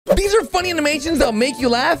funny animations that'll make you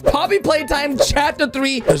laugh? Poppy Playtime Chapter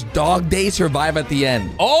 3. Does Dog Day survive at the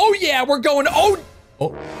end? Oh, yeah, we're going. Oh.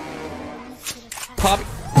 Poppy.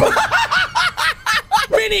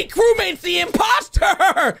 Mini crewmate's the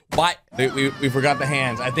imposter. Why? We forgot the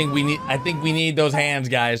hands. I think we need those hands,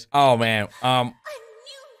 guys. Oh, man.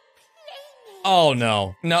 Oh,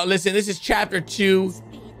 no. No, listen, this is Chapter 2.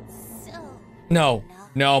 No,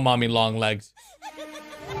 mommy long legs.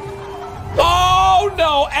 Oh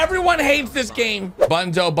no, everyone hates this game.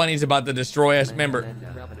 Bunzo Bunny's about to destroy us. Remember,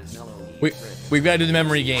 we've got to do the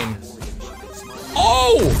memory game.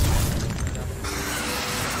 Oh!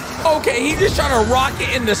 Okay, he just shot a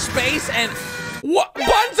rocket into space and what?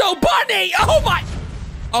 Bunzo Bunny! Oh my!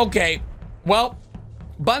 Okay, well,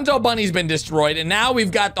 Bunzo Bunny's been destroyed and now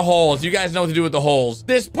we've got the holes. You guys know what to do with the holes.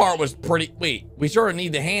 This part was pretty, wait, we sort of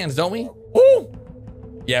need the hands, don't we? Ooh!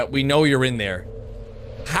 Yeah, we know you're in there.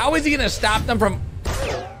 How is he gonna stop them from...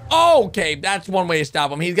 Oh, okay, that's one way to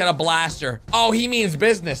stop him. He's got a blaster. Oh, he means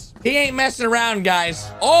business. He ain't messing around, guys.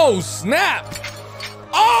 Oh, snap.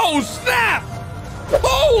 Oh, snap.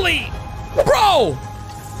 Holy... Bro.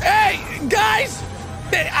 Hey, guys.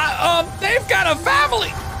 They've got a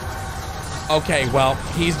family. Okay, well,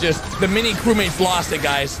 he's just... The mini crewmate's lost it,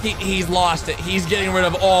 guys. He's lost it. He's getting rid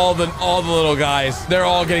of all the little guys. They're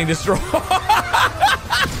all getting destroyed.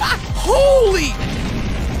 Holy...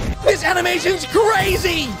 This animation's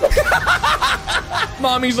crazy!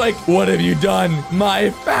 Mommy's like, what have you done?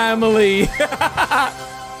 My family.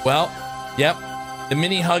 Well, yep. The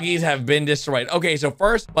mini Huggies have been destroyed. Okay, so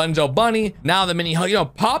first, Bunzo Bunny. Now the mini Huggy. You know,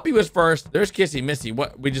 Poppy was first. There's Kissy Missy.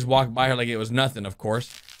 What? We just walked by her like it was nothing, of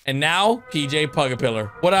course. And now, PJ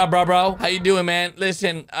Pugapillar. What up, bro? How you doing, man?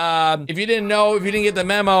 Listen, if you didn't know, if you didn't get the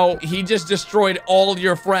memo, he just destroyed all of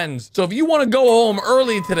your friends. So if you want to go home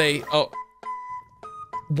early today... Oh...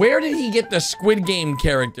 Where did he get the Squid Game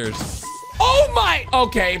characters? Oh my!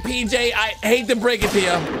 Okay, PJ, I hate to break it to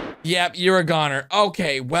you. Yep, you're a goner.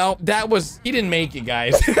 Okay, well, that was... He didn't make it,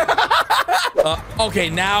 guys. Okay,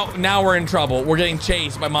 now we're in trouble. We're getting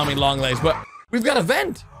chased by Mommy Longlegs, but we've got a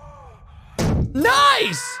vent.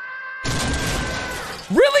 Nice!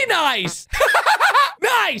 Really nice!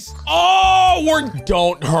 Nice! Oh,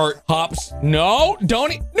 Don't hurt, Hops. No,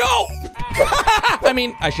 don't... No! I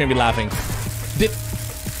mean, I shouldn't be laughing.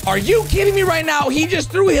 Are you kidding me right now? He just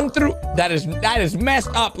threw him through. That is messed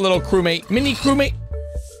up, little crewmate. Mini crewmate.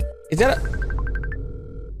 Is that a...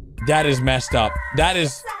 That is messed up. That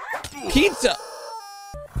is pizza.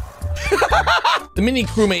 The mini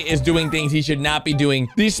crewmate is doing things he should not be doing.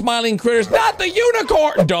 These smiling critters, not the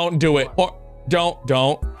unicorn. Don't do it. Or don't.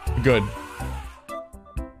 Good.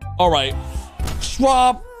 All right.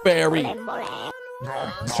 Strawberry.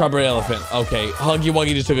 Strawberry elephant. Okay, Huggy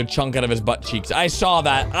Wuggy just took a chunk out of his butt cheeks. I saw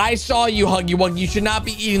that. I saw you, Huggy Wuggy. You should not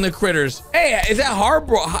be eating the critters. Hey, is that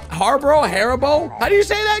Haribo? How do you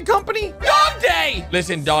say that company? Dog Day!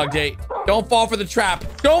 Listen, Dog Day, don't fall for the trap.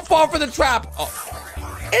 Don't fall for the trap. Oh.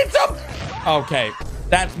 It's a... Okay,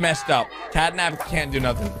 that's messed up. Catnap can't do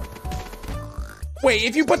nothing. Wait,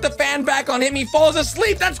 if you put the fan back on him, he falls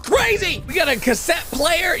asleep. That's crazy. We got a cassette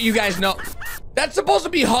player. You guys know. That's supposed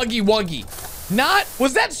to be Huggy Wuggy. Not,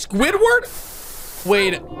 was that Squidward?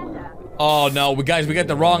 Wait, oh no, we got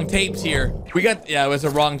the wrong tapes here. Yeah, it was the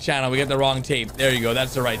wrong channel. We got the wrong tape. There you go,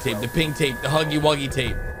 that's the right tape. The pink tape, the Huggy Wuggy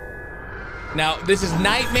tape. Now, this is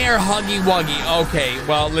Nightmare Huggy Wuggy. Okay,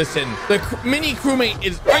 well, listen, the mini crewmate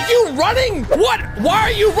is, are you running? What? Why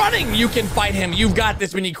are you running? You can fight him. You've got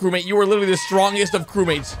this, mini crewmate. You are literally the strongest of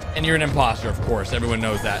crewmates, and you're an imposter, of course. Everyone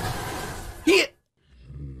knows that.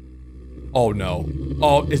 Oh no.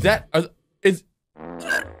 Oh, is that,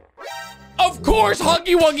 of course,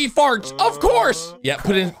 Huggy Wuggy farts. Of course. Yeah,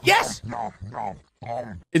 put in. Yes.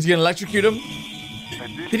 Is he gonna electrocute him?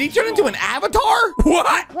 Did he turn into an avatar?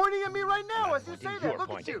 What? Pointing at me right now as you say that.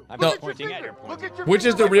 Look at you. Which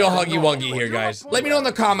is the real Huggy Wuggy here, guys? Let me know in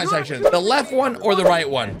the comment section. The left one or the right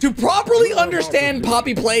one? To properly understand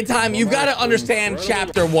Poppy Playtime, you've got to understand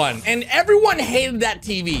Chapter 1. And everyone hated that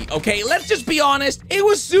TV, okay? Let's just be honest. It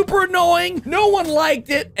was super annoying. No one liked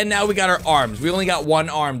it. And now we got our arms. We only got one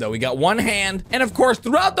arm, though. We got one hand. And of course,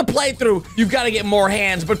 throughout the playthrough, you've got to get more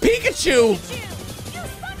hands. But Pikachu...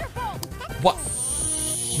 What?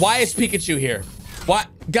 Why is Pikachu here? What?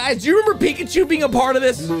 Guys, do you remember Pikachu being a part of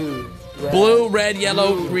this? Blue, red,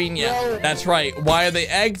 yellow, green, yeah. That's right. Why are they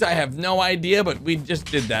eggs? I have no idea, but we just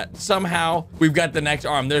did that. Somehow, we've got the next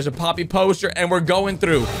arm. There's a Poppy poster, and we're going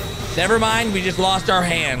through. Never mind, we just lost our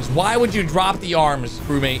hands. Why would you drop the arms,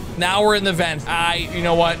 crewmate? Now we're in the vents. You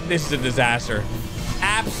know what? This is a disaster.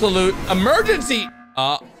 Absolute emergency.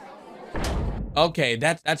 Okay,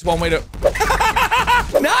 that's one way to...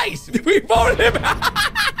 Nice! We promoted him.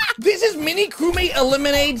 This is mini crewmate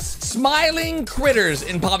eliminates smiling critters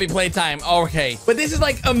in Poppy Playtime. Okay, but this is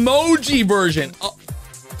like emoji version. Oh.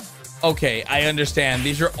 Okay, I understand.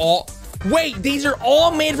 These are all... Wait, these are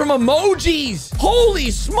all made from emojis.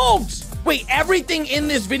 Holy smokes. Wait, everything in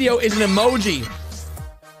this video is an emoji.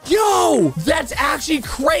 Yo, that's actually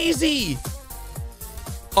crazy.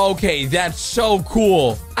 Okay, that's so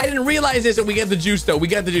cool. I didn't realize this, and we get the juice, though. We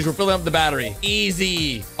got the juice. We're filling up the battery.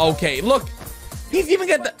 Easy. Okay, look. He's even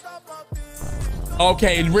got the...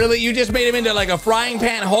 Okay, really? You just made him into like a frying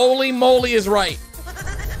pan? Holy moly is right.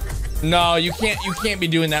 No, you can't be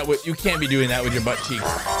doing that with... You can't be doing that with your butt cheeks.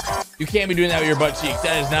 You can't be doing that with your butt cheeks.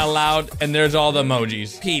 That is not allowed. And there's all the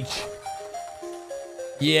emojis. Peach.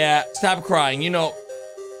 Yeah, stop crying. You know...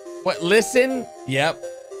 What? Listen? Yep.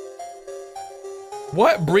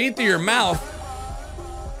 What? Breathe through your mouth?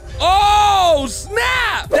 Oh,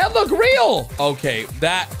 snap! That looked real. Okay,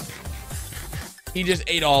 that... He just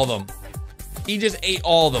ate all of them. He just ate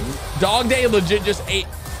all of them. Dog Day legit just ate...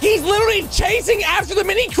 He's literally chasing after the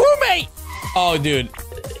mini crewmate. Oh, dude.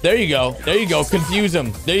 There you go. There you go. Confuse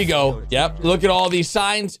him. There you go. Yep. Look at all these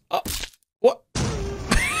signs. Oh, what?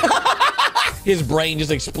 His brain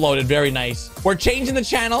just exploded. Very nice. We're changing the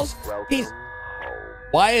channels. He's...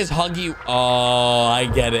 Why is Huggy... Oh, I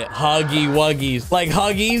get it. Huggy Wuggies. Like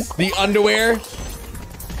Huggies, the underwear.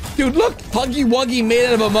 Dude, look. Huggy Wuggy made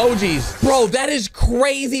out of emojis. Bro, that is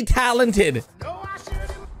crazy talented.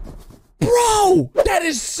 Bro, that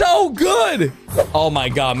is so good. Oh my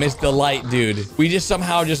God, Miss Delight, dude. We just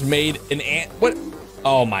somehow just made an ant. What?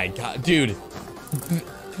 Oh my God, dude.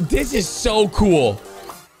 This is so cool.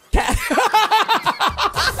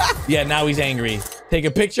 Yeah, now he's angry. Take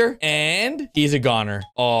a picture and he's a goner.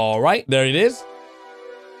 All right, there it is.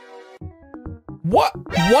 What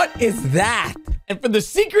is that? And for the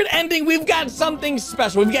secret ending, we've got something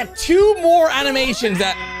special. We've got 2 more animations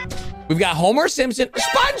that... We've got Homer Simpson,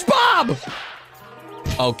 SpongeBob.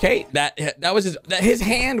 Okay, that was his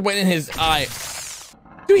hand went in his eye.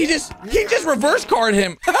 Dude, he just reverse carded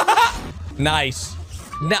him. Nice.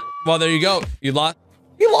 Now, well, there you go. He lost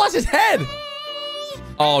his head.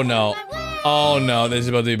 Oh no. Oh no, this is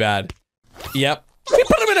about to be bad. Yep. We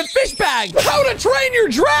put him in a fish bag. How to Train Your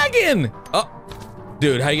Dragon. Oh,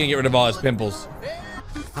 dude, how you gonna get rid of all his pimples?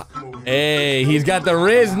 Hey, he's got the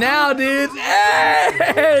Riz now, dude.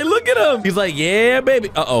 Hey, look at him. He's like, yeah, baby.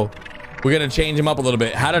 Uh-oh. We're going to change him up a little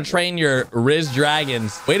bit. How to Train Your Riz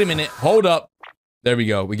Dragons. Wait a minute. Hold up. There we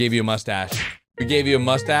go. We gave you a mustache. We gave you a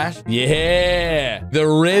mustache. Yeah. The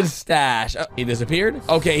Riz stash. Oh, he disappeared.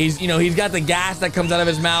 Okay, he's got the gas that comes out of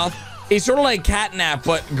his mouth. He's sort of like Catnap,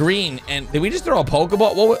 but green. And did we just throw a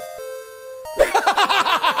Pokeball? What?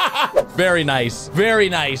 Very nice. Very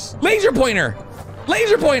nice. Laser pointer.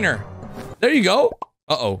 Laser pointer. There you go.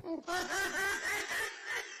 Uh-oh.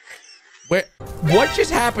 What just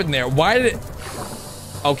happened there? Why did it...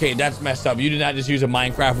 Okay, that's messed up. You did not just use a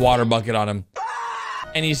Minecraft water bucket on him.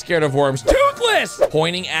 And he's scared of worms. Toothless!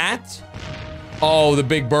 Pointing at... Oh, the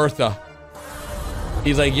Big Bertha.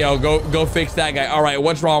 He's like, yo, go fix that guy. All right,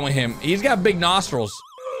 what's wrong with him? He's got big nostrils.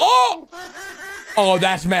 Oh! Oh,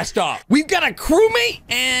 that's messed up. We've got a crewmate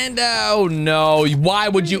and... oh, no. Why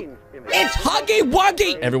would you... It's Huggy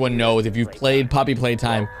Wuggy. Everyone knows if you've played Poppy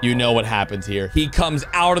Playtime, you know what happens here. He comes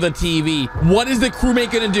out of the TV. What is the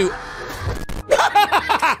crewmate gonna do?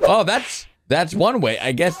 Oh, that's one way,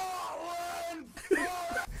 I guess.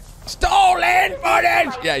 Stolen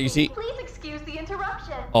footage. Yeah, you see. Please excuse the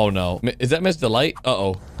interruption. Oh no, is that Miss Delight?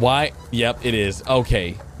 Uh-oh. Why? Yep, it is.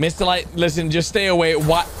 Okay, Miss Delight, listen, just stay away.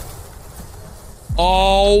 What?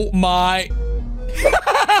 Oh my.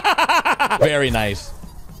 Very nice.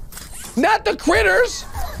 Not the critters.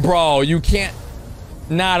 Bro, you can't.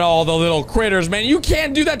 Not all the little critters, man. You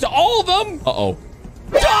can't do that to all of them. Uh-oh.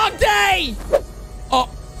 Dog Day! Oh.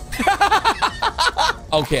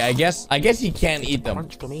 Okay, I guess he can't eat them.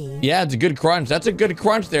 Yeah, it's a good crunch. That's a good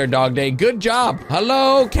crunch there, Dog Day. Good job.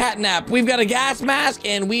 Hello, Catnap. We've got a gas mask,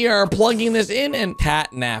 and we are plugging this in, and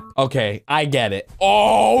Catnap. Okay, I get it.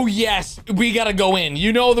 Oh, yes. We gotta go in.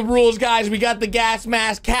 You know the rules, guys. We got the gas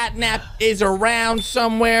mask. Catnap is around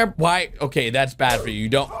somewhere. Why? Okay, that's bad for you.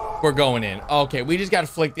 We're going in. Okay, we just got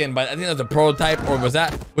flicked in, but I think that was a prototype, or was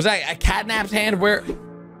that a Catnap's hand? Where?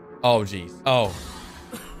 Oh, jeez. Oh.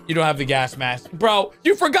 You don't have the gas mask. Bro,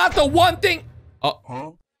 you forgot the one thing.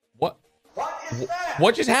 Oh, what?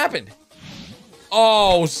 What just happened?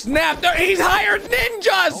 Oh, snap. He's hired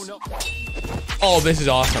ninjas. Oh, no. Oh, this is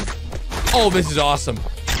awesome. Oh, this is awesome.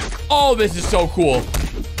 Oh, this is so cool.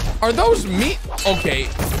 Are those me? Okay.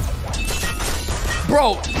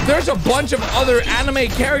 Bro, there's a bunch of other anime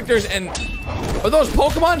characters and Are those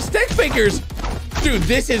Pokemon stick figures? Dude,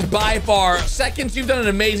 this is by far, Seconds, you've done an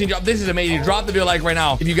amazing job. This is amazing. Drop the video like right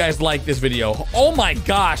now if you guys like this video. Oh my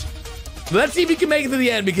gosh. Let's see if he can make it to the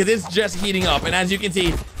end because it's just heating up. And as you can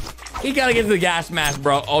see, he gotta get to the gas mask,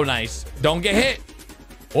 bro. Oh, nice. Don't get hit.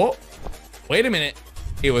 Oh, wait a minute.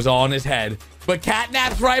 It was all in his head. But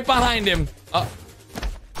Catnap's right behind him. What?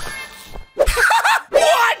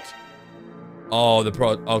 Oh, the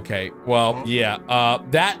pro. Okay. Well, yeah.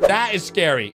 That is scary.